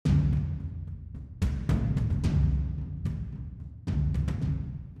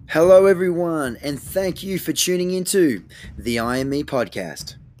Hello, everyone, and thank you for tuning into the I Am Me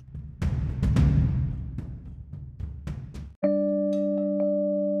podcast.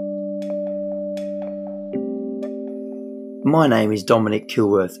 My name is Dominic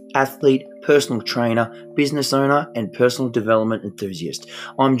Kilworth, athlete, personal trainer, business owner, and personal development enthusiast.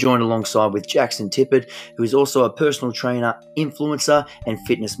 I'm joined alongside with Jackson Tippett, who is also a personal trainer, influencer, and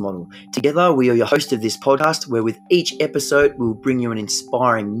fitness model. Together, we are your host of this podcast, where with each episode, we'll bring you an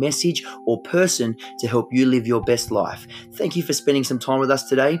inspiring message or person to help you live your best life. Thank you for spending some time with us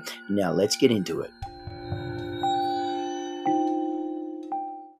today. Now, let's get into it.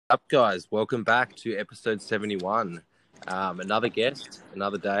 Up, guys? Welcome back to episode 71. Another guest,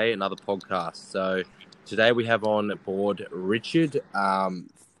 another day, another podcast. So today we have on board Richard,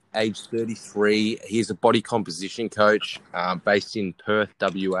 age 33. He's a body composition coach based in Perth,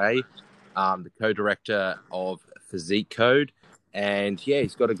 WA, the co-director of Physique Code. And yeah,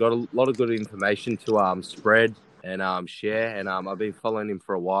 he's got a lot of good information to spread and share. And I've been following him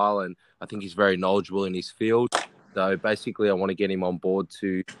for a while, and I think he's very knowledgeable in his field. So basically, I want to get him on board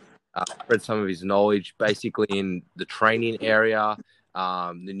to spread some of his knowledge, basically in the training area,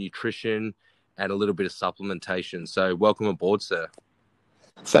 the nutrition, and a little bit of supplementation. So welcome aboard, sir.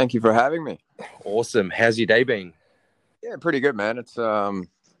 Thank you for having me. Awesome. How's your day been? Yeah, pretty good, man. It's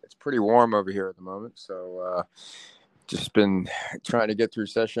pretty warm over here at the moment, so just been trying to get through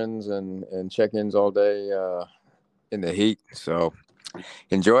sessions and check-ins all day in the heat. So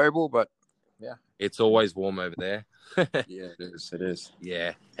enjoyable, but yeah, it's always warm over there. Yeah, it is. It is.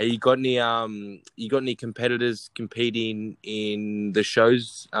 Yeah. Hey, you got any competitors competing in the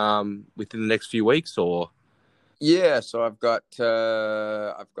shows within the next few weeks, or? Yeah, so I've got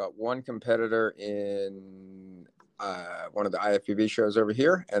one competitor in one of the IFBB shows over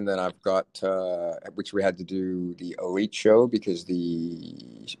here, and then I've got which we had to do the Elite show because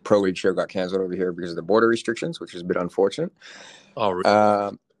the Pro League show got canceled over here because of the border restrictions, which is a bit unfortunate. Oh,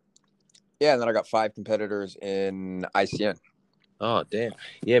 really? Yeah, and then I got 5 competitors in ICN. Oh, damn.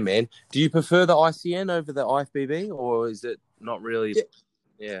 Yeah, man. Do you prefer the ICN over the IFBB, or is it not really?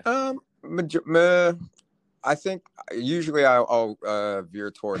 Yeah. I think usually I'll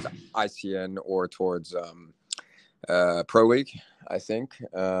veer towards ICN or towards Pro League. I think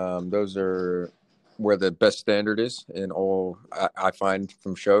those are where the best standard is in all I find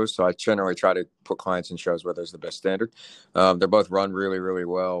from shows. So I generally try to put clients in shows where there's the best standard. They're both run really, really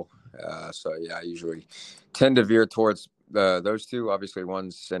well. So yeah, I usually tend to veer towards those two. Obviously,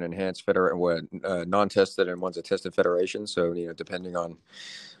 one's an enhanced non-tested, and one's a tested federation. So depending on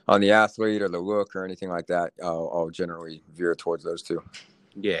the athlete or the look or anything like that, I'll generally veer towards those two.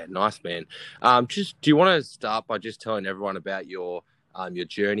 Yeah, nice, man. Do you want to start by just telling everyone about your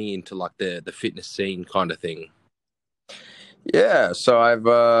journey into like the fitness scene kind of thing? Yeah, so I've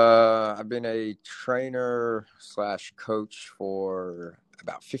been a trainer / coach for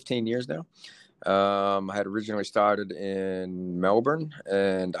about 15 years now. I had originally started in Melbourne,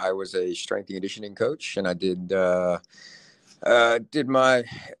 and I was a strength and conditioning coach, and I did my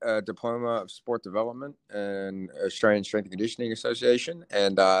diploma of sport development and Australian Strength and Conditioning Association,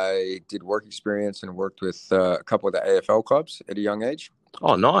 and I did work experience and worked with a couple of the AFL clubs at a young age.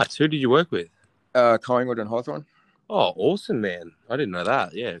 Oh, nice. Who did you work with? Collingwood and Hawthorn. Oh, awesome, man. I didn't know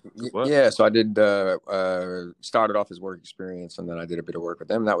that. Yeah, good work. Yeah, so I did started off as work experience, and then I did a bit of work with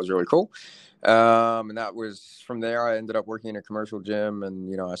them. That was really cool. And that was from there. I ended up working in a commercial gym,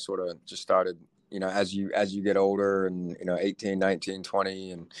 and I sort of just started, as you get older and 18, 19,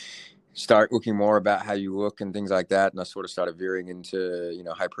 20, and start looking more about how you look and things like that. And I sort of started veering into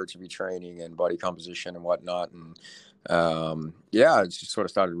hypertrophy training and body composition and whatnot. And I just sort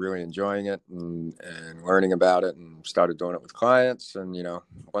of started really enjoying it and learning about it, and started doing it with clients, and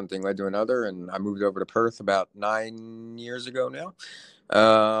one thing led to another, and I moved over to Perth about 9 years ago now.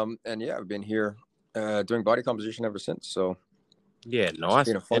 And yeah, I've been here doing body composition ever since. So yeah, nice. It's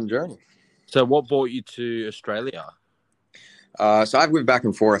been a fun journey. So what brought you to Australia? So I've lived back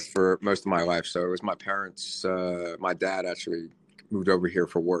and forth for most of my life. So it was my parents. My dad actually moved over here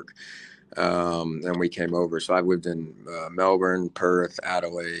for work. And we came over. So I've lived in Melbourne, Perth,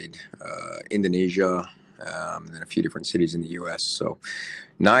 Adelaide, Indonesia, and then a few different cities in the U.S. So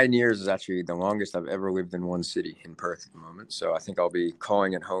 9 years is actually the longest I've ever lived in one city, in Perth at the moment. So I think I'll be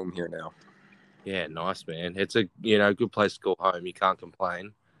calling it home here now. Yeah, nice, man. It's a good place to call home. You can't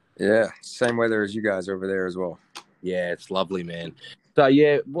complain. Yeah, same weather as you guys over there as well. Yeah, it's lovely, man. So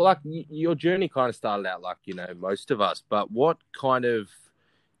yeah, well, like your journey kind of started out like most of us. But what kind of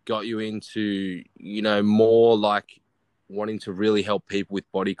got you into more like wanting to really help people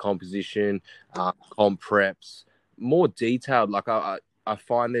with body composition, comp preps, more detailed? Like I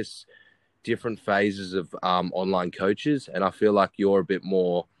find there's different phases of online coaches, and I feel like you're a bit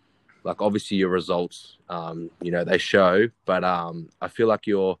more like, obviously your results, they show, but I feel like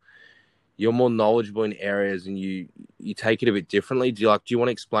you're more knowledgeable in areas, and you take it a bit differently. Do you want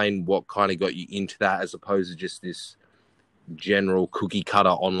to explain what kind of got you into that as opposed to just this general cookie cutter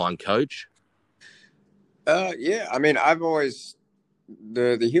online coach? Yeah, I mean, I've always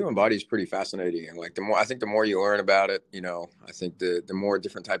the human body is pretty fascinating, and like the more you learn about it, I think the more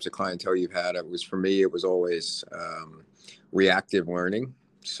different types of clientele you've had. It was for me, it was always reactive learning.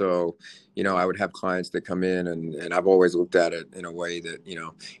 So, I would have clients that come in, and I've always looked at it in a way that,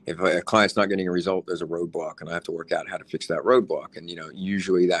 if a client's not getting a result, there's a roadblock, and I have to work out how to fix that roadblock. And,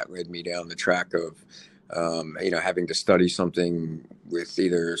 usually that led me down the track of, having to study something with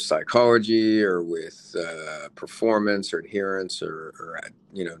either psychology or with performance or adherence or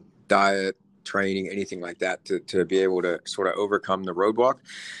diet, training, anything like that to be able to sort of overcome the roadblock.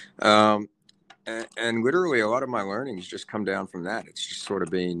 And literally a lot of my learnings just come down from that. It's just sort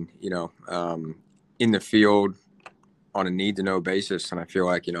of being, in the field on a need to know basis. And I feel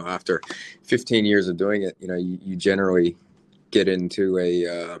like, after 15 years of doing it, you generally get into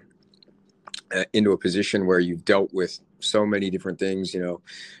a position where you've dealt with so many different things,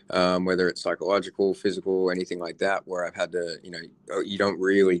 whether it's psychological, physical, anything like that, where I've had to, you don't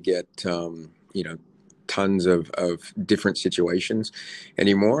really get, tons of different situations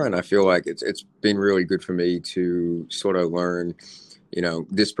anymore. And I feel like it's been really good for me to sort of learn,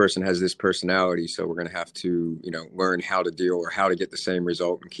 this person has this personality, so we're going to have to, learn how to deal or how to get the same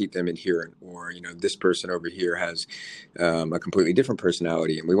result and keep them adherent. Or, this person over here has a completely different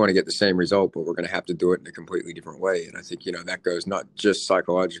personality, and we want to get the same result, but we're going to have to do it in a completely different way. And I think, that goes not just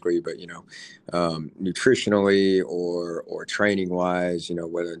psychologically, but, nutritionally or training wise,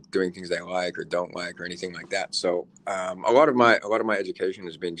 whether doing things they like or don't like or anything like that. So a lot of my education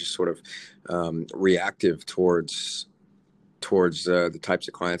has been just sort of reactive towards the types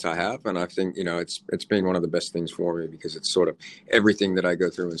of clients I have. And I think, it's been one of the best things for me, because it's sort of everything that I go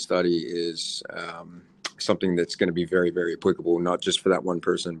through and study is something that's going to be very, very applicable, not just for that one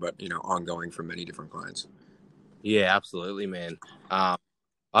person, but, ongoing for many different clients. Yeah, absolutely, man. I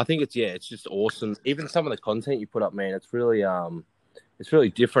think it's just awesome. Even some of the content you put up, man, it's really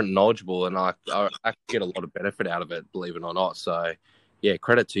different and knowledgeable, and I get a lot of benefit out of it, believe it or not. So yeah,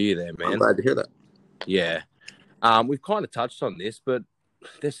 credit to you there, man. I'm glad to hear that. Yeah. We've kind of touched on this, but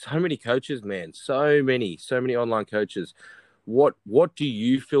there's so many coaches, man. So many online coaches. What do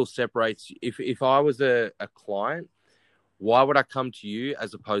you feel separates? If I was a client, why would I come to you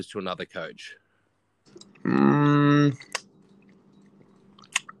as opposed to another coach?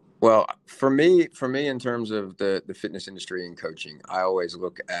 Well, for me, in terms of the fitness industry and coaching, I always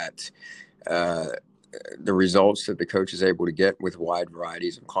look at the results that the coach is able to get with wide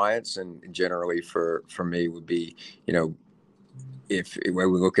varieties of clients. And generally for me would be, if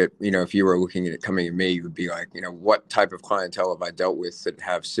when we look at, if you were looking at it coming at me, you would be like, what type of clientele have I dealt with that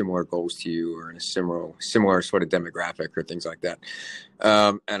have similar goals to you, or in a similar sort of demographic or things like that.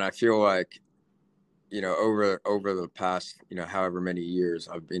 And I feel like, over the past, however many years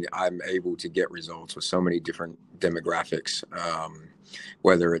I'm able to get results with so many different demographics,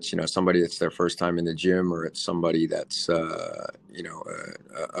 whether it's, somebody that's their first time in the gym, or it's somebody that's, a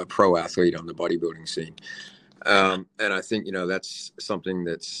pro athlete on the bodybuilding scene. And I think, that's something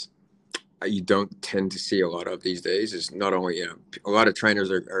that's, you don't tend to see a lot of these days. Is not only, a lot of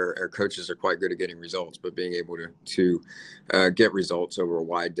trainers or coaches are quite good at getting results, but being able to get results over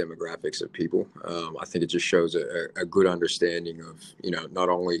wide demographics of people. I think it just shows a good understanding of, not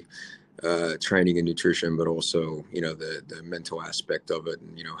only training and nutrition, but also, the mental aspect of it,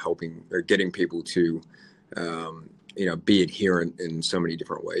 and, helping or getting people to, be adherent in so many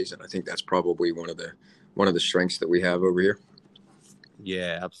different ways. And I think that's probably one of the strengths that we have over here.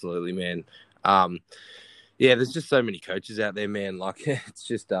 Yeah, absolutely, man. Yeah, there's just so many coaches out there, man. Like, it's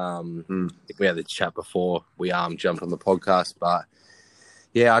just we had the chat before we jumped on the podcast, but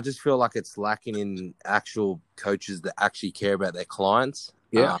yeah, I just feel like it's lacking in actual coaches that actually care about their clients,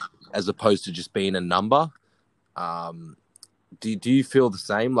 as opposed to just being a number. Do you feel the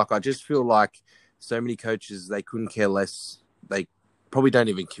same? Like, I just feel like so many coaches, they couldn't care less. They probably don't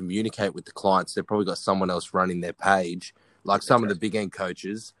even communicate with the clients. They've probably got someone else running their page, like some of the big end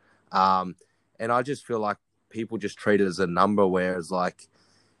coaches. And I just feel like people just treat it as a number, whereas, like,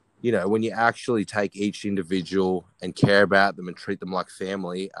 when you actually take each individual and care about them and treat them like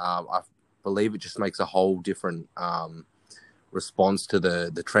family, I believe it just makes a whole different response to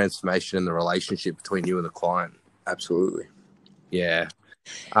the transformation and the relationship between you and the client. Absolutely. Yeah.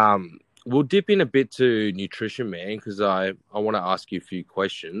 we'll dip in a bit to nutrition, man, because I want to ask you a few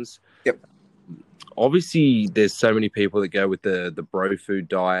questions. Yep. Obviously, there's so many people that go with the bro food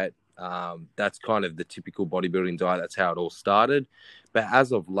diet. That's kind of the typical bodybuilding diet. That's how it all started. But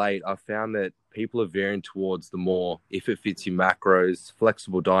as of late, I've found that people are veering towards the more, if it fits your macros,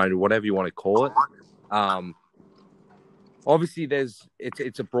 flexible diet, whatever you want to call it. Obviously,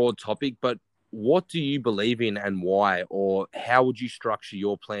 it's a broad topic, but what do you believe in and why, or how would you structure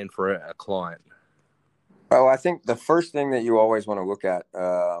your plan for a client? Well, I think the first thing that you always want to look at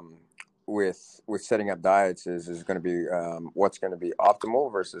with setting up diets is going to be what's going to be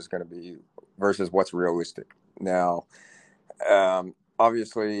optimal versus what's realistic. Now,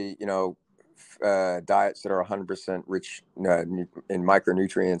 obviously, diets that are 100% rich in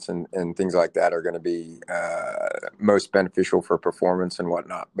micronutrients and things like that are going to be most beneficial for performance and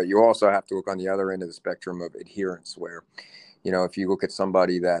whatnot. But you also have to look on the other end of the spectrum of adherence, where, if you look at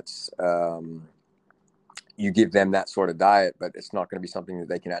somebody that's you give them that sort of diet, but it's not going to be something that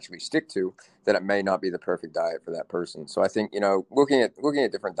they can actually stick to, then it may not be the perfect diet for that person. So I think, looking at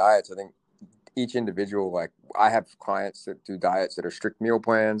different diets, I think each individual, like I have clients that do diets that are strict meal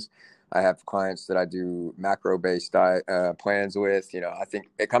plans. I have clients that I do macro-based diet plans with. I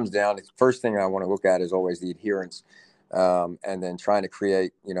think it comes down to the first thing I want to look at is always the adherence, and then trying to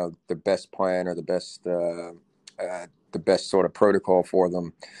create, the best plan or the best sort of protocol for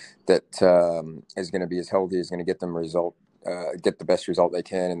them that is going to be as healthy, is going to get them get the best result they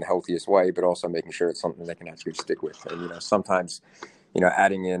can in the healthiest way, but also making sure it's something they can actually stick with. And sometimes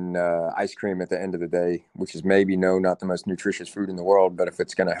adding in ice cream at the end of the day, which is maybe not the most nutritious food in the world, but if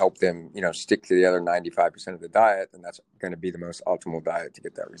it's going to help them, stick to the other 95% of the diet, then that's going to be the most optimal diet to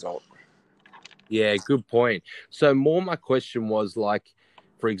get that result. Yeah, good point. So more my question was like,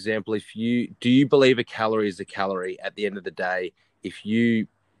 for example, do you believe a calorie is a calorie at the end of the day? If you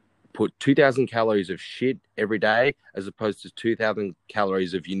put 2,000 calories of shit every day as opposed to 2,000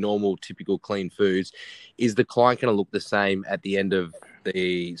 calories of your normal, typical clean foods, is the client going to look the same at the end of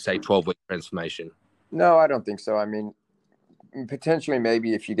the, say, 12-week transformation? No, I don't think so. I mean, potentially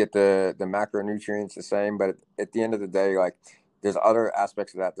maybe if you get the macronutrients the same, but at the end of the day, like there's other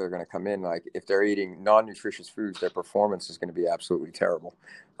aspects of that are going to come in. Like if they're eating non-nutritious foods, their performance is going to be absolutely terrible.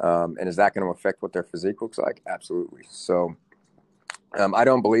 And is that going to affect what their physique looks like? Absolutely. So I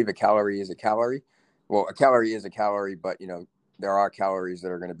don't believe a calorie is a calorie. Well, a calorie is a calorie, but there are calories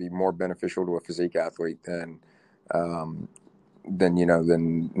that are going to be more beneficial to a physique athlete than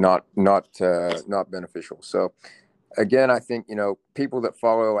not beneficial. So again, I think people that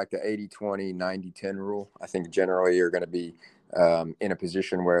follow like the 80-20, 90-10 rule, I think generally are going to be in a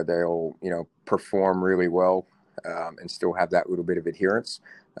position where they'll perform really well and still have that little bit of adherence.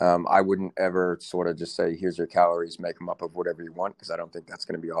 I wouldn't ever sort of just say, here's your calories, make them up of whatever you want, because I don't think that's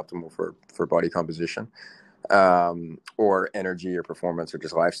going to be optimal for body composition or energy or performance or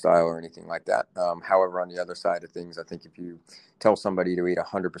just lifestyle or anything like that. However, on the other side of things, I think if you tell somebody to eat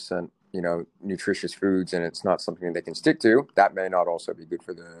 100% nutritious foods and it's not something they can stick to, that may not also be good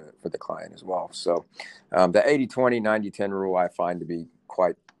for the client as well. So the 80-20, 90-10 rule I find to be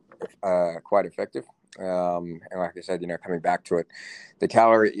quite effective. And like I said, coming back to it, the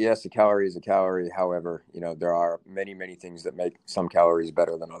calorie is a calorie. However, there are many, many things that make some calories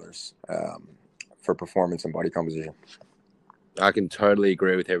better than others for performance and body composition. I can totally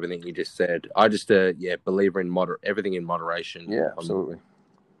agree with everything you just said. I just, believer in everything in moderation. Yeah, absolutely.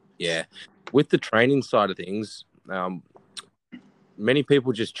 Yeah. With the training side of things, many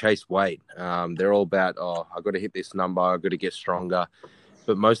people just chase weight. They're all about, I've got to hit this number, I've got to get stronger.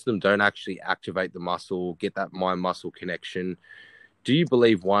 But most of them don't actually activate the muscle, get that mind-muscle connection. Do you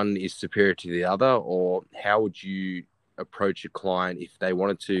believe one is superior to the other, or how would you approach a client if they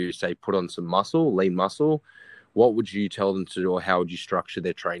wanted to, say, put on some muscle, lean muscle? What would you tell them to do, or how would you structure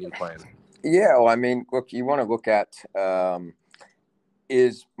their training plan? Yeah, well, I mean, look, you want to look at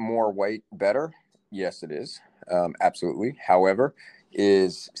is more weight better? Yes, it is. Absolutely. However,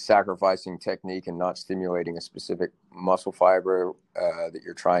 is sacrificing technique and not stimulating a specific muscle fiber that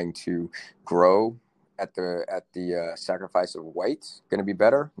you're trying to grow at the sacrifice of weight going to be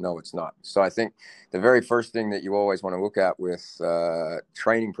better? No, it's not. So I think the very first thing that you always want to look at with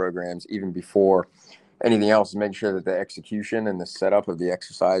training programs, even before anything else, is make sure that the execution and the setup of the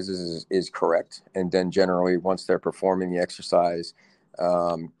exercises is correct. And then generally, once they're performing the exercise,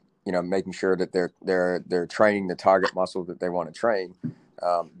 making sure that they're training the target muscle that they want to train,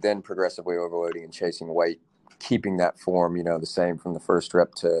 then progressively overloading and chasing weight, keeping that form, the same from the first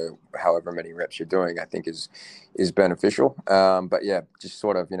rep to however many reps you're doing, I think is beneficial. But yeah, just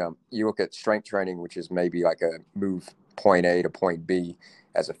sort of, you look at strength training, which is maybe like a move point A to point B,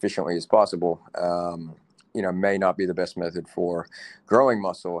 as efficiently as possible, may not be the best method for growing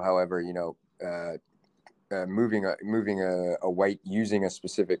muscle. However, moving a weight using a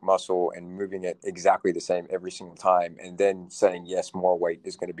specific muscle and moving it exactly the same every single time, and then saying yes, more weight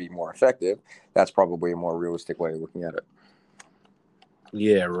is going to be more effective. That's probably a more realistic way of looking at it.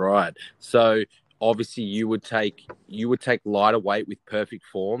 Yeah, right. So obviously you would take lighter weight with perfect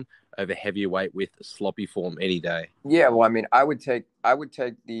form over heavier weight with sloppy form any day. Yeah, well, I mean, I would take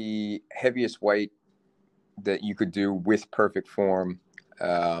the heaviest weight that you could do with perfect form,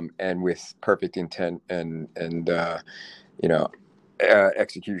 and with perfect intent and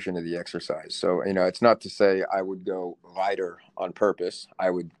execution of the exercise. So, it's not to say I would go lighter on purpose. I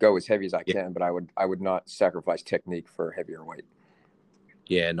would go as heavy as I can, but I would not sacrifice technique for heavier weight.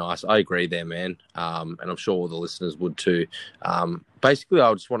 Yeah, nice. I agree there, man. And I'm sure all the listeners would too. Basically,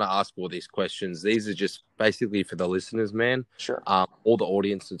 I just want to ask all these questions. These are just basically for the listeners, man. Sure. All the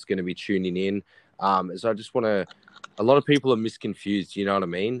audience that's going to be tuning in. So I just want to, a lot of people are misconfused, you know what I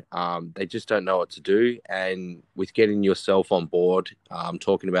mean? They just don't know what to do. And with getting yourself on board,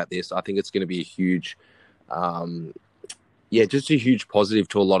 talking about this, I think it's going to be a huge, just a huge positive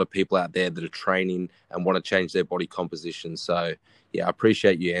to a lot of people out there that are training and want to change their body composition. So, yeah, I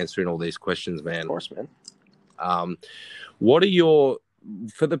appreciate you answering all these questions, man. Of course, man. What are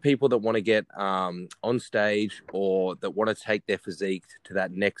for the people that want to get on stage or that want to take their physique to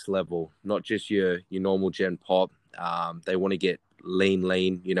that next level, not just your normal gen pop, they want to get lean,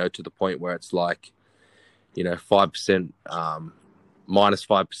 to the point where it's like, 5%, minus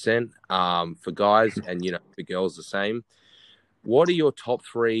 5%, for guys and, for girls the same. What are your top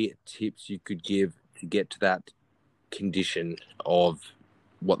 3 tips you could give to get to that condition of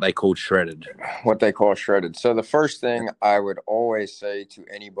what they call shredded? What they call shredded. So the first thing I would always say to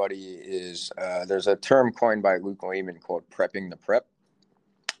anybody is there's a term coined by Luke Lehman called prepping the prep,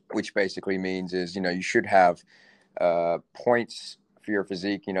 which basically means is, you should have points for your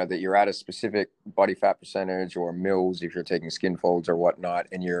physique, that you're at a specific body fat percentage or mils if you're taking skin folds or whatnot,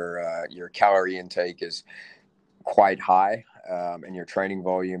 and your calorie intake is quite high, and your training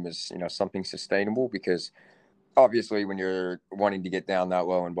volume is, something sustainable, because obviously when you're wanting to get down that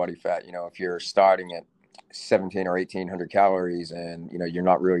low in body fat, if you're starting at 17 or 1800 calories and, you're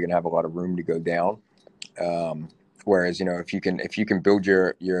not really going to have a lot of room to go down. Whereas, if you can build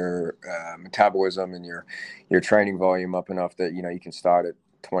your metabolism and your training volume up enough that, you can start at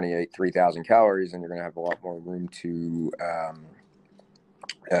 3,000 calories, and you're going to have a lot more room to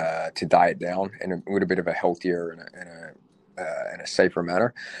diet down in a little bit of a healthier and a safer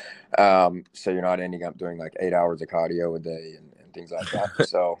manner. So you're not ending up doing like 8 hours of cardio a day and things like that.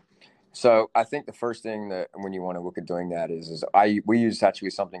 So I think the first thing that when you want to look at doing that is we use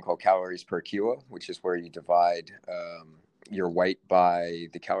actually something called calories per kilo, which is where you divide your weight by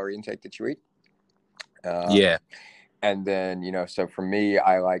the calorie intake that you eat. And then, so for me,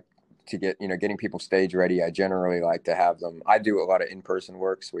 I like to get, getting people stage ready. I generally like to have them. I do a lot of in-person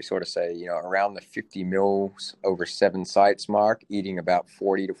work. So we sort of say, around the 50 mils over 7 sites mark, eating about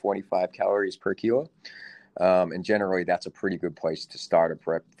 40 to 45 calories per kilo. And generally that's a pretty good place to start a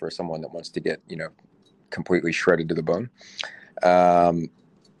prep for someone that wants to get, completely shredded to the bone.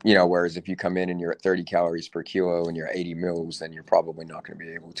 Whereas if you come in and you're at 30 calories per kilo and you're 80 mils, then you're probably not going to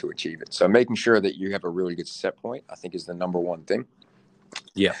be able to achieve it. So making sure that you have a really good set point, I think, is the number one thing.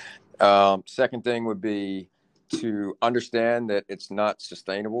 Yeah. Second thing would be to understand that it's not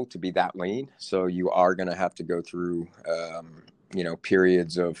sustainable to be that lean. So you are going to have to go through,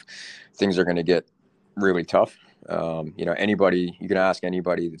 periods of things are going to get really tough. You can ask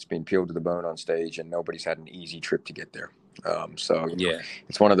anybody that's been peeled to the bone on stage, and nobody's had an easy trip to get there.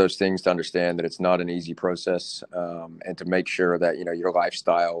 It's one of those things to understand that it's not an easy process, and to make sure that, your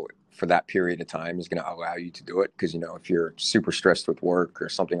lifestyle for that period of time is going to allow you to do it. Because, if you're super stressed with work or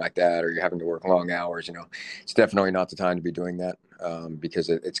something like that, or you're having to work long hours, it's definitely not the time to be doing that, because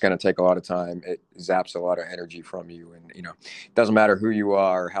it's going to take a lot of time. It zaps a lot of energy from you. And, it doesn't matter who you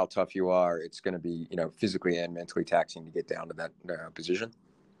are or how tough you are. It's going to be, physically and mentally taxing to get down to that position.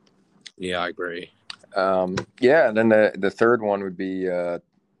 Yeah, I agree. And then the third one would be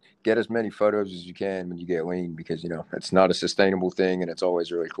get as many photos as you can when you get lean, because it's not a sustainable thing, and it's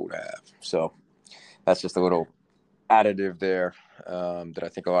always really cool to have. So that's just a little additive there, that I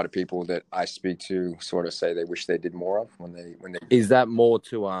think a lot of people that I speak to sort of say they wish they did more of when they. Is that more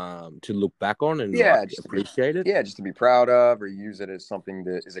to look back on and appreciate it? Yeah, just to be proud of, or use it as something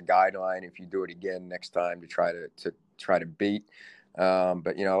that is a guideline if you do it again next time to try to beat.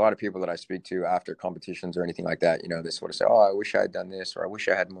 But, a lot of people that I speak to after competitions or anything like that, they sort of say, oh, I wish I had done this, or I wish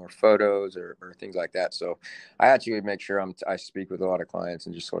I had more photos or things like that. So I actually make sure I speak with a lot of clients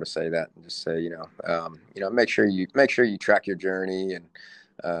and just sort of say that and just say, make sure you track your journey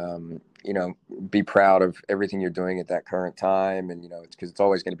and, be proud of everything you're doing at that current time. And, it's because it's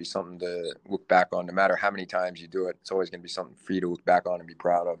always going to be something to look back on, no matter how many times you do it. It's always going to be something for you to look back on and be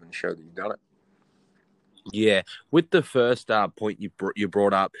proud of and show that you've done it. Yeah, with the first point you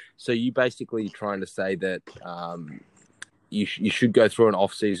brought up, so you basically trying to say that you should go through an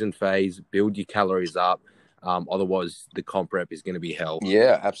off-season phase, build your calories up, otherwise the comp rep is going to be hell.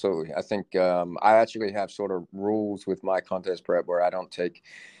 Yeah, absolutely. I think I actually have sort of rules with my contest prep where I don't take,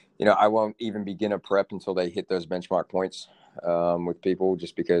 I won't even begin a prep until they hit those benchmark points with people,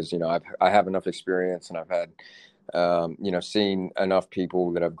 just because, I have enough experience and I've had, seen enough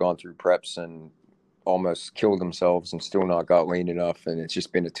people that have gone through preps and almost killed themselves and still not got lean enough. And it's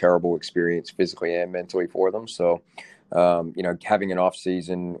just been a terrible experience physically and mentally for them. So, having an off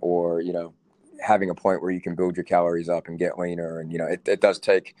season or, having a point where you can build your calories up and get leaner. And, it does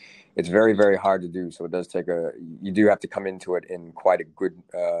take, it's very, very hard to do. So it does take you do have to come into it in quite a good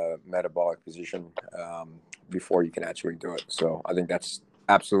metabolic position before you can actually do it. So I think that's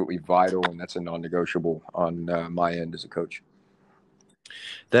absolutely vital. And that's a non-negotiable on my end as a coach.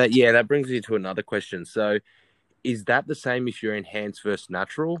 That brings me to another question. So is that the same if you're enhanced versus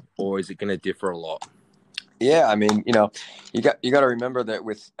natural, or is it going to differ a lot? Yeah, I mean, you got to remember that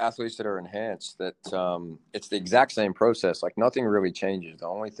with athletes that are enhanced, that it's the exact same process. Like nothing really changes. The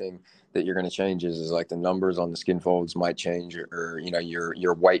only thing that you're going to change is like the numbers on the skin folds might change, or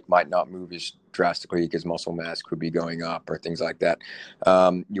your weight might not move as drastically because muscle mass could be going up or things like that.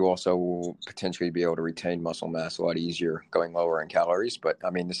 You also will potentially be able to retain muscle mass a lot easier going lower in calories. But I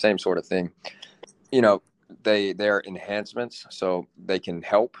mean, the same sort of thing. They're enhancements, so they can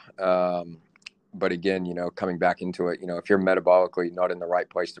help. But again, coming back into it, if you're metabolically not in the right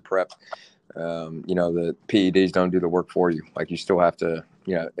place to prep, the PEDs don't do the work for you. Like you still have to,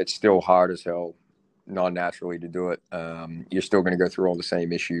 it's still hard as hell non-naturally to do it. You're still going to go through all the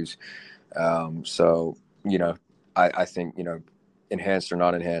same issues. So, I think, enhanced or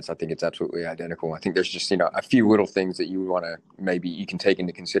not enhanced, I think it's absolutely identical. I think there's just, a few little things that you want to, maybe you can take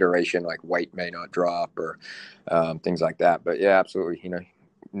into consideration, like weight may not drop or things like that. But yeah, absolutely.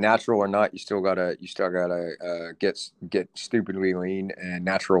 Natural or not, you still gotta get stupidly lean, and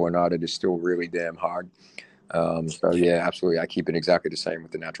natural or not, it is still really damn hard. So yeah, absolutely. I keep it exactly the same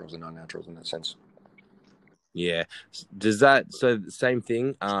with the naturals and non-naturals in that sense. Yeah. So the same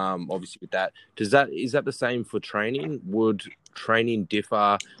thing, obviously with that, is that the same for training? Would training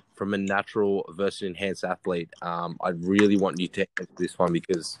differ from a natural versus enhanced athlete? I really want you to answer this one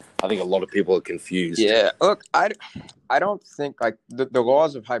because I think a lot of people are confused. Yeah, look, I don't think like the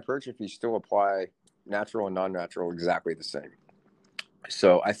laws of hypertrophy still apply natural and non-natural exactly the same.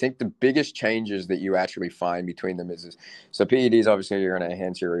 So I think the biggest changes that you actually find between them is so PEDs, obviously you're going to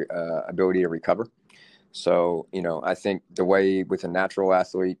enhance your ability to recover. So, I think the way with a natural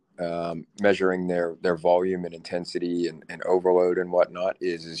athlete, measuring their volume and intensity and overload and whatnot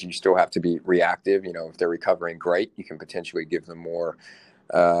is you still have to be reactive. If they're recovering great, you can potentially give them more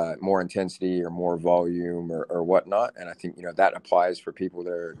intensity or more volume or whatnot. And I think, that applies for people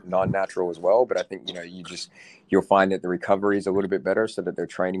that are non-natural as well. But I think, you'll find that the recovery is a little bit better so that their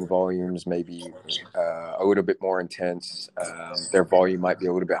training volumes may be a little bit more intense. Their volume might be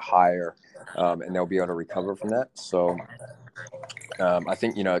a little bit higher. And they'll be able to recover from that. So I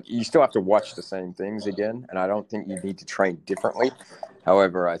think, you still have to watch the same things again. And I don't think you need to train differently.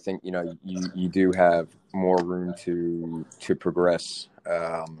 However, I think, you do have more room to progress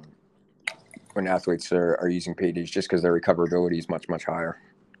when athletes are using PEDs just because their recoverability is much, much higher.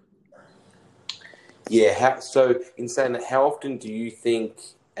 Yeah. So in saying that, how often do you think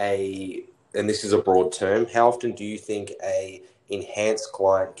and this is a broad term, how often do you think a enhanced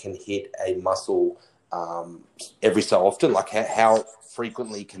client can hit a muscle every so often? Like how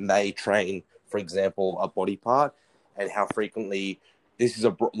frequently can they train, for example, a body part, and how frequently, this is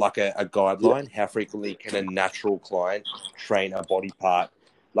a guideline, how frequently can a natural client train a body part?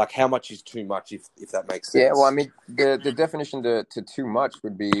 Like how much is too much, if that makes sense? Yeah, well, I mean, the definition to too much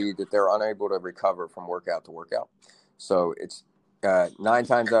would be that they're unable to recover from workout to workout. So it's 9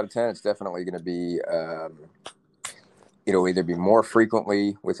 times out of 10, it's definitely going to be, it'll either be more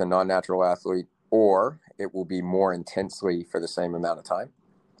frequently with a non-natural athlete or it will be more intensely for the same amount of time.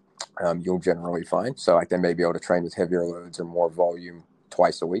 You'll generally find. So like they may be able to train with heavier loads or more volume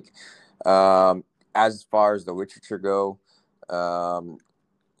twice a week. As far as the literature go,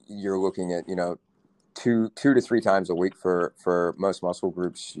 you're looking at, two to three times a week for most muscle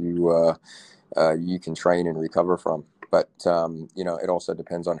groups you can train and recover from. But it also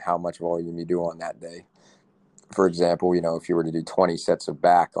depends on how much volume you do on that day. For example, if you were to do 20 sets of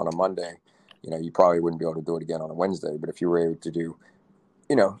back on a Monday, you probably wouldn't be able to do it again on a Wednesday. But if you were able to do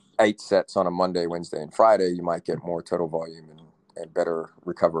 8 sets on a Monday, Wednesday, and Friday, you might get more total volume and better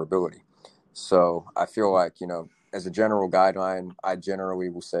recoverability. So I feel like, as a general guideline, I generally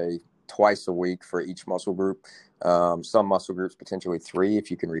will say twice a week for each muscle group. Some muscle groups, potentially 3 if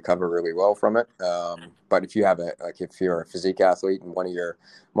you can recover really well from it. But if you have if you're a physique athlete and one of your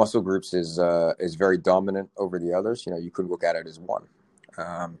muscle groups is very dominant over the others, you could look at it as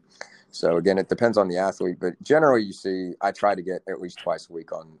 1. So again, it depends on the athlete, but generally I try to get at least twice a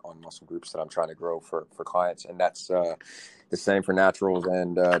week on muscle groups that I'm trying to grow for clients. And that's the same for naturals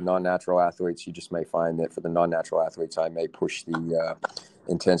and non-natural athletes. You just may find that for the non-natural athletes, I may push the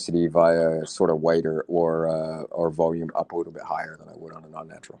intensity via sort of weight or volume up a little bit higher than I would on a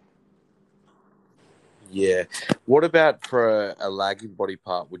non-natural. Yeah. What about for a lagging body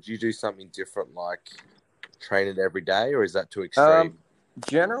part? Would you do something different, like train it every day, or is that too extreme?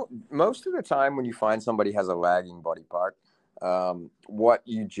 Most of the time when you find somebody has a lagging body part, what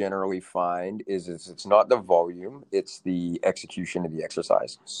you generally find is it's not the volume, it's the execution of the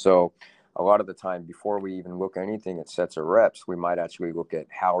exercise. So a lot of the time, before we even look at anything at sets or reps, we might actually look at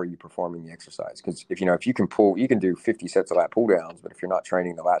how are you performing the exercise. Because if you can pull, you can do 50 sets of lat pull downs, but if you're not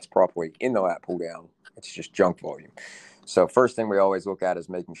training the lats properly in the lat pull down, it's just junk volume. So first thing we always look at is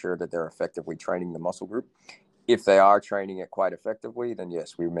making sure that they're effectively training the muscle group. If they are training it quite effectively, then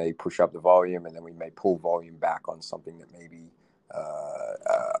yes, we may push up the volume, and then we may pull volume back on something that may be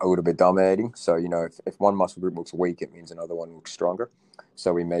a little bit dominating. So, if one muscle group looks weak, it means another one looks stronger.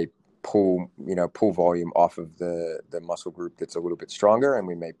 So we may pull volume off of the muscle group that's a little bit stronger, and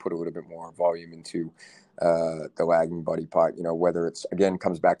we may put a little bit more volume into the lagging body part. Whether it's, again,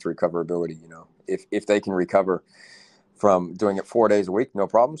 comes back to recoverability. If they can recover from doing it 4 days a week, no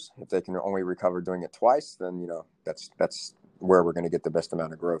problems. If they can only recover doing it twice, then that's where we're going to get the best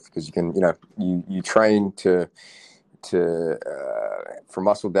amount of growth, because you can you train for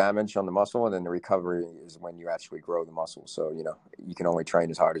muscle damage on the muscle, and then the recovery is when you actually grow the muscle. So you can only train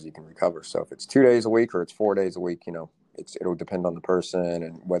as hard as you can recover. So if it's 2 days a week or it's 4 days a week, it'll depend on the person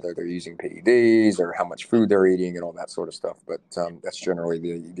and whether they're using PEDs or how much food they're eating and all that sort of stuff. But that's generally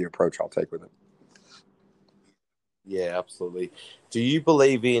the approach I'll take with it. Yeah, absolutely. Do you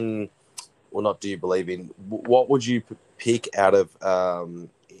believe in, or not do you believe in, what would you pick out of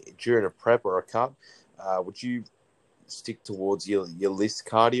during a prep or a cut? Would you stick towards your list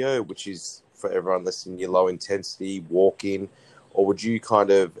cardio, which is, for everyone listening, your low intensity walk-in, or would you kind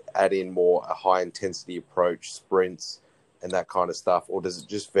of add in more a high intensity approach, sprints and that kind of stuff, or does it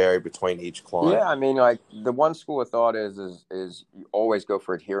just vary between each client? Yeah, I mean, like, the one school of thought is you always go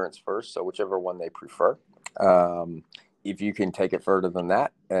for adherence first, so whichever one they prefer. If you can take it further than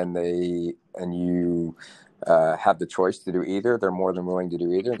that, and you have the choice to do either, they're more than willing to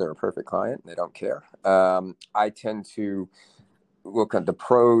do either. They're a perfect client; they don't care. I tend to look at the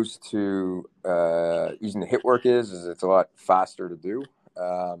pros to using the HIIT work is it's a lot faster to do.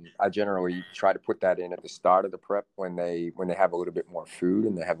 I generally try to put that in at the start of the prep when they have a little bit more food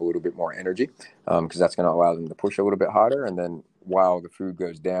and they have a little bit more energy, because that's going to allow them to push a little bit harder. And then while the food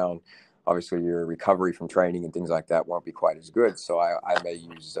goes down, obviously your recovery from training and things like that won't be quite as good. So I may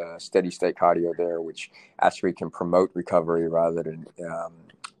use steady state cardio there, which actually can promote recovery rather than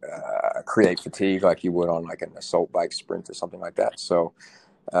create fatigue like you would on like an assault bike sprint or something like that. So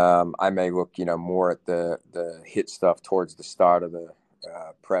I may look, more at the HIIT stuff towards the start of the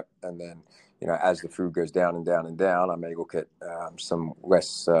prep, and then as the food goes down and down and down, I may look at some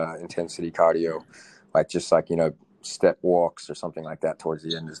less intensity cardio, like step walks or something like that towards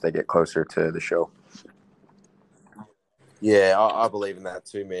the end as they get closer to the show. Yeah, I believe in that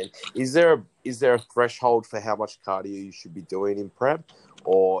too, man. Is there a threshold for how much cardio you should be doing in prep,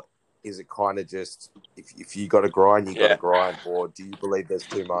 or is it kind of just if you got to grind, you got to grind, or do you believe there's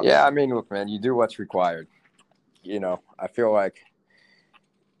too much? Yeah, I mean, look, man, you do what's required. I feel like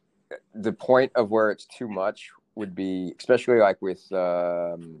the point of where it's too much would be, especially like with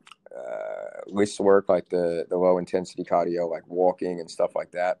list work, like the low intensity cardio, like walking and stuff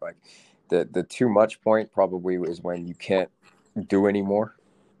like that. Like the too much point probably is when you can't do anymore.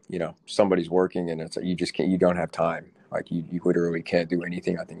 Somebody's working and it's you just can't, you don't have time. Like you literally can't do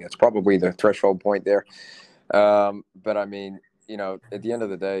anything. I think that's probably the threshold point there. But I mean, at the end of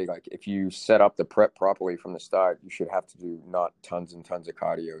the day, like if you set up the prep properly from the start, you should have to do not tons and tons of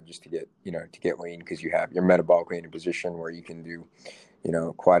cardio just to get lean, because you're metabolically in a position where you can do,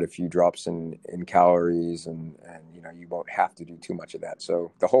 quite a few drops in calories, and you won't have to do too much of that.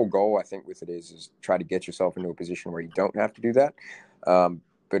 So the whole goal, I think, with it is try to get yourself into a position where you don't have to do that.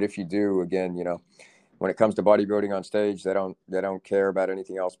 But if you do, again, when it comes to bodybuilding on stage, they don't care about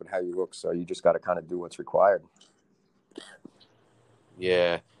anything else but how you look. So you just got to kind of do what's required.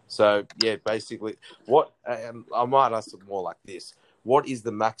 Yeah. So, yeah, basically, what I might ask it more like this. What is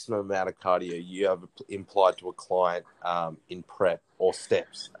the maximum amount of cardio you have implied to a client in prep or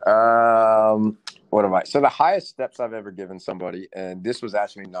steps? What am I? So the highest steps I've ever given somebody, and this was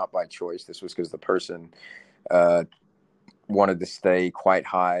actually not by choice. This was because the person wanted to stay quite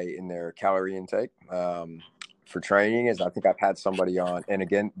high in their calorie intake for training. Is I think I've had somebody on, and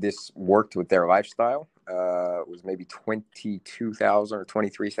again, this worked with their lifestyle. It was maybe 22,000 or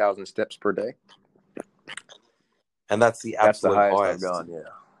 23,000 steps per day. And that's the That's the absolute highest highest. I've gone, yeah.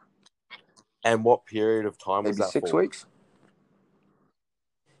 And what period of time was Maybe that 6 for? weeks.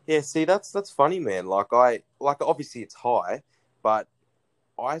 Yeah, see, that's funny, man. Obviously it's high, but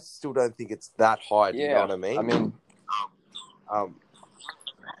I still don't think it's that high. Do you know what I mean?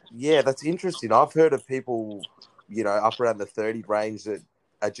 Yeah, that's interesting. I've heard of people, up around the 30 range that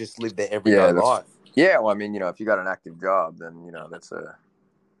are just live their everyday life. Yeah, well, I mean, if you got an active job, then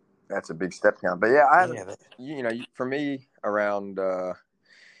that's a big step count. But yeah, I haven't. For me, around the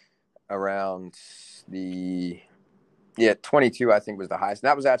 22, I think, was the highest. And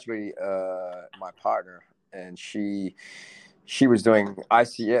that was actually my partner, and she was doing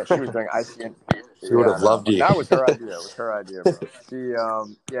IC. Yeah, she was doing ICN. She would have loved you. That was her idea. It was her idea, bro.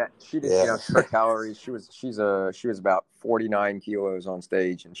 She did. Yeah. Her calories. She was about 49 kilos on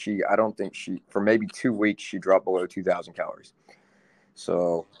stage, and I don't think for maybe 2 weeks she dropped below 2,000 calories.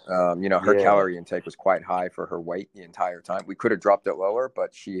 So, her calorie intake was quite high for her weight the entire time. We could have dropped it lower,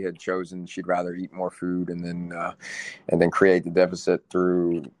 but she had chosen she'd rather eat more food and then create the deficit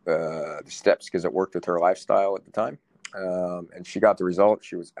through the steps because it worked with her lifestyle at the time. And she got the result.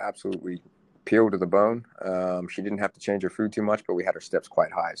 She was absolutely peeled to the bone. She didn't have to change her food too much, but we had her steps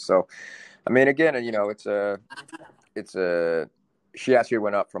quite high. So, I mean, again, she actually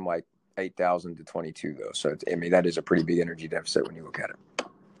went up from like 8,000 to 22 though. So that is a pretty big energy deficit when you look at it.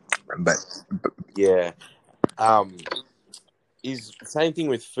 But yeah, is same thing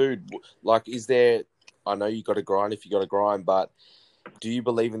with food. Like, is there? I know you got to grind if you got to grind, but do you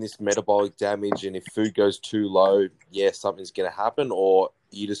believe in this metabolic damage? And if food goes too low, something's going to happen, or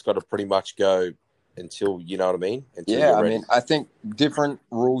you just got to pretty much go until you know what I mean. Until you're ready. I mean, I think different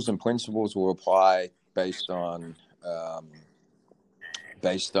rules and principles will apply based on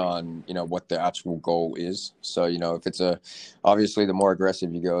what the actual goal is. So, if it's obviously the more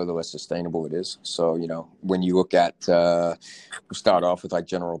aggressive you go, the less sustainable it is. So, when you look at, we start off with like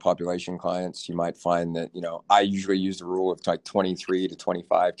general population clients, you might find that, I usually use the rule of like 23 to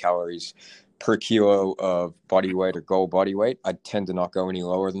 25 calories per kilo of body weight or goal body weight. I tend to not go any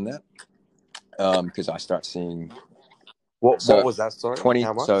lower than that because I start seeing... What was that, sorry? 20.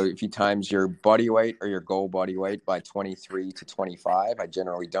 How much? So if you times your body weight or your goal body weight by 23 to 25, I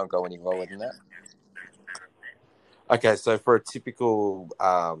generally don't go any lower than that. Okay, so for a typical,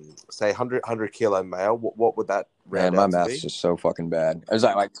 say, 100 kilo male, what would that round out to be? My math's just so fucking bad. Is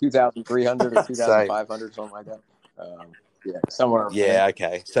that like 2,300 or 2,500, something like that? Somewhere. Yeah,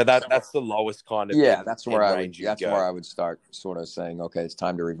 okay. So that's the lowest kind of. That's where I would start sort of saying, okay, it's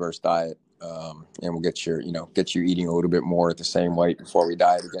time to reverse diet. And we'll get you eating a little bit more at the same weight before we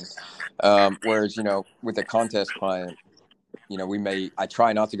diet again. Whereas, with a contest client, I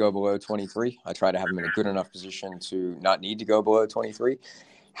try not to go below 23. I try to have them in a good enough position to not need to go below 23.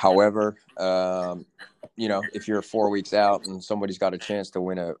 However, if you're 4 weeks out and somebody's got a chance to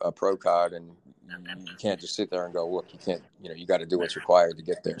win a pro card, and you can't just sit there and go, look, you can't, you got to do what's required to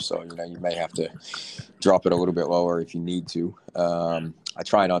get there. So, you may have to drop it a little bit lower if you need to. I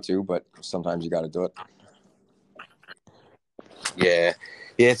try not to, but sometimes you got to do it. Yeah,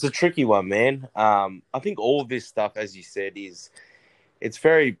 it's a tricky one, man. I think all of this stuff, as you said, it's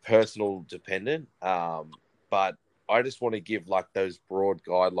very personal dependent. But I just want to give like those broad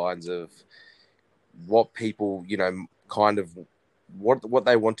guidelines of what people, kind of what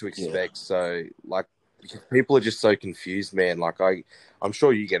they want to expect. Yeah. So like people are just so confused, man. Like I'm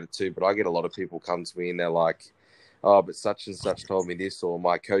sure you get it too, but I get a lot of people come to me and they're like, oh, but such and such told me this, or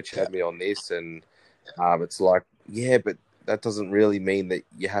my coach had me on this. And it's like, yeah, but that doesn't really mean that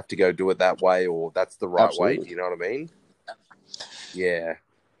you have to go do it that way, or that's the right way. Do you know what I mean? Yeah.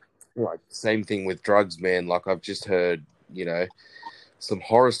 Like same thing with drugs, man. Like I've just heard, some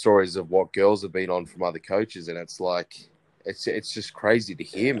horror stories of what girls have been on from other coaches, and it's like, it's just crazy to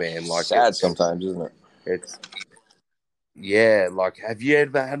hear, man. Like sad sometimes, isn't it? Yeah, like, have you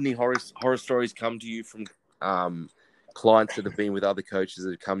ever had any horror stories come to you from clients that have been with other coaches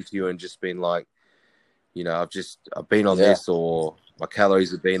that have come to you and just been like, I've been on Yeah, this, or my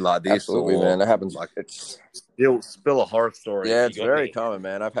calories have been like this, absolutely, man. or That happens. like, It's still spill a horror story if Yeah, you it's got very any. common,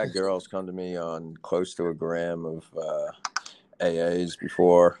 man. I've had girls come to me on close to a gram of AAs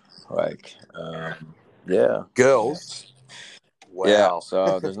before. Like, yeah, Girls, yeah. wow.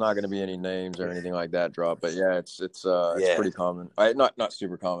 So there's not going to be any names or anything like that dropped, but yeah, it's Yeah, pretty common. Not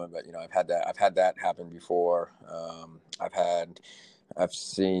super common, but I've had that happen before. I've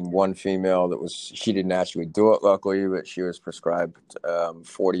seen one female that she didn't actually do it, luckily, but she was prescribed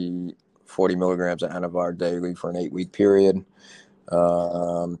 40 milligrams of Anavar daily for an 8-week period.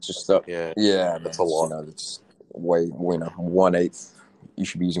 Just yeah, Yeah, that's man. a lot. It's way, 1/8. You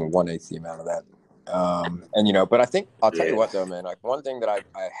should be using 1/8 the amount of that. But I think I'll tell you Yeah, what though, man. Like one thing that I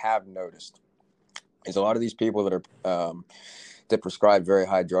have noticed is a lot of these people that are that prescribe very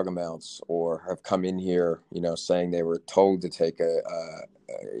high drug amounts or have come in here, saying they were told to take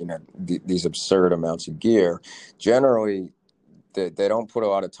these absurd amounts of gear. Generally, they don't put a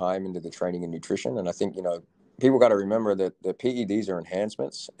lot of time into the training and nutrition. And I think, people got to remember that the PEDs are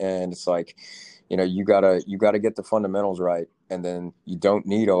enhancements, and it's like, you gotta get the fundamentals right, and then you don't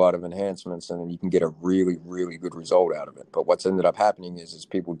need a lot of enhancements, and then you can get a really, really good result out of it. But what's ended up happening is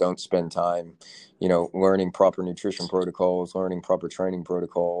people don't spend time, learning proper nutrition protocols, learning proper training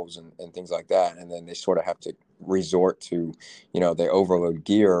protocols, and things like that. And then they sort of have to resort to, they overload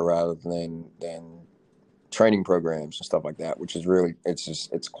gear rather than training programs and stuff like that, which is really,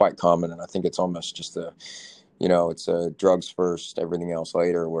 it's quite common. And I think it's almost just it's drugs first, everything else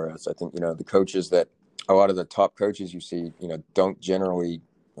later. Whereas I think, the coaches a lot of the top coaches you see, don't generally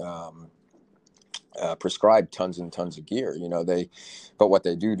prescribe tons and tons of gear. But what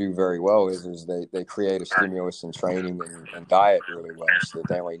they do very well is they create a stimulus in training and diet really well, so that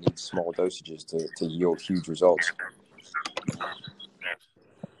they only need small dosages to yield huge results.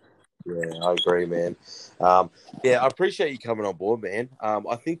 yeah, I agree, man. Yeah, I appreciate you coming on board, man.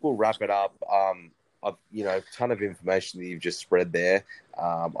 I think we'll wrap it up. I've, a ton of information that you've just spread there.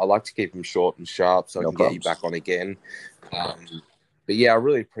 I like to keep them short and sharp so I No can get you problems. back on again. But yeah, I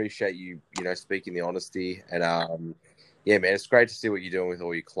really appreciate you, speaking the honesty. And yeah, man, it's great to see what you're doing with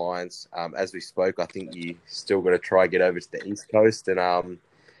all your clients. As we spoke, I think you still got to try get over to the East Coast and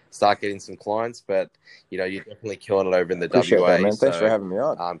start getting some clients. But you're definitely killing it over in the Appreciate that, WA. man. Thanks for So having me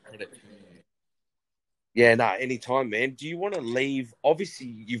on. yeah, no, anytime, man. Do you want to leave? Obviously,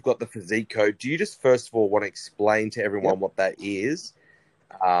 you've got the physique code. Do you just first of all want to explain to Yep. everyone what that is?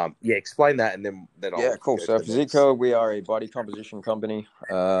 Yeah, explain that, and then Yeah, I'll cool. go So to the Physique next. Code, we are a body composition company.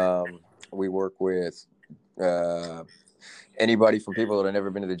 We work with uh, anybody from people that have never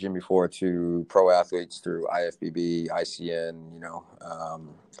been to the gym before to pro athletes through IFBB, ICN,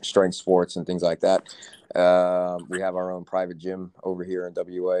 strength sports and things like that. We have our own private gym over here in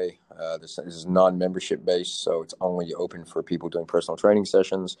WA. This is non-membership based, so it's only open for people doing personal training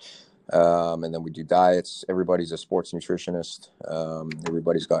sessions. And then we do diets. Everybody's a sports nutritionist.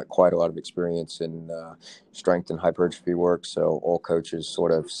 Everybody's got quite a lot of experience in strength and hypertrophy work. So all coaches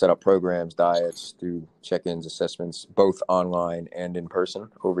sort of set up programs, diets, do check-ins, assessments, both online and in person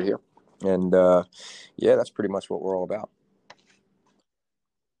over here. And yeah, that's pretty much what we're all about.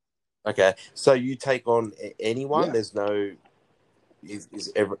 Okay, so you take on anyone? Yeah. There's no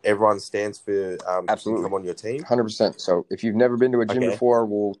everyone stands for can Absolutely. come on your team? 100%. So if you've never been to a gym Okay. before,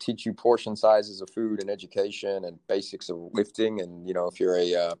 we'll teach you portion sizes of food and education and basics of lifting. And, if you're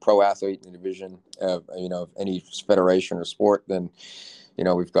a pro athlete in the division of, of any federation or sport, then,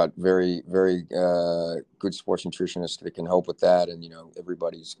 we've got very, very good sports nutritionists that can help with that. And,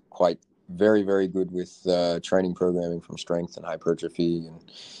 everybody's quite very, very good with training programming from strength and hypertrophy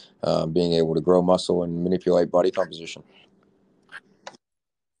and being able to grow muscle and manipulate body composition.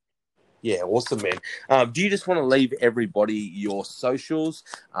 Yeah, awesome, man. Do you just want to leave everybody your socials,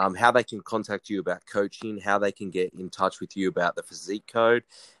 how they can contact you about coaching, how they can get in touch with you about the physique code,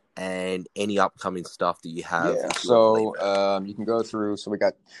 and any upcoming stuff that you have? Yeah, so you can go through. So we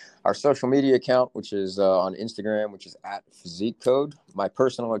got our social media account, which is on Instagram, which is at Physique Code. My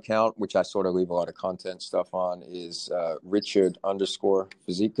personal account, which I sort of leave a lot of content stuff on, is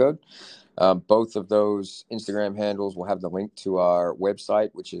Richard_Physique Code. Both of those Instagram handles will have the link to our website,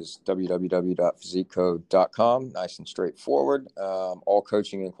 which is www.physiquecode.com. Nice and straightforward. All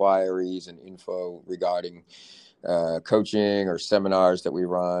coaching inquiries and info regarding coaching or seminars that we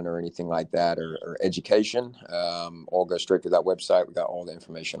run or anything like that, or education, all go straight to that website. We got all the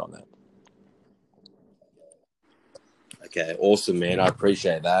information on that. Okay, awesome, man. I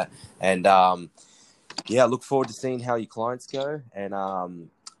appreciate that. And yeah, I look forward to seeing how your clients go, and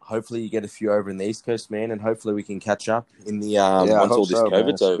hopefully you get a few over in the East Coast, man, and hopefully we can catch up in the Yeah, I once hope all this so, man. COVID's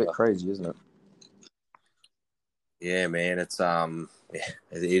It's a bit over. crazy, isn't it? Yeah, man, it's yeah,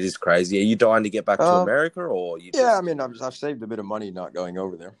 it is crazy. Are you dying to get back to America, or you Yeah, I just? mean, I've saved a bit of money not going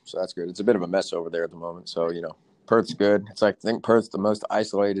over there, so that's good. It's a bit of a mess over there at the moment, so Perth's good. It's like I think Perth's the most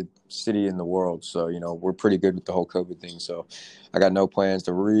isolated city in the world, so we're pretty good with the whole COVID thing. So I got no plans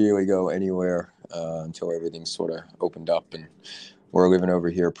to really go anywhere until everything's sort of opened up, and we're living over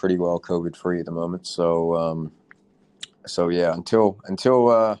here pretty well COVID free at the moment. So yeah,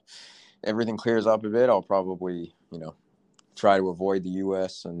 until everything clears up a bit, I'll probably try to avoid the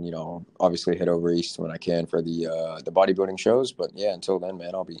U.S. and obviously head over east when I can for the bodybuilding shows. But yeah, until then,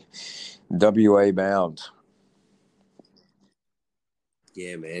 man, I'll be WA bound.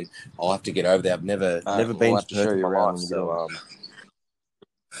 Yeah, man, I'll have to get over there. I've never We'll been to have to show Perth in you my around life, when you get over.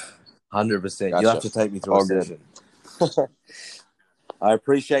 so 100%. You'll have Gotcha. to take me through All a good. session. I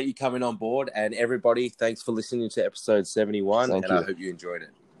appreciate you coming on board, and everybody, thanks for listening to episode 71, Thank and I you. hope you enjoyed it.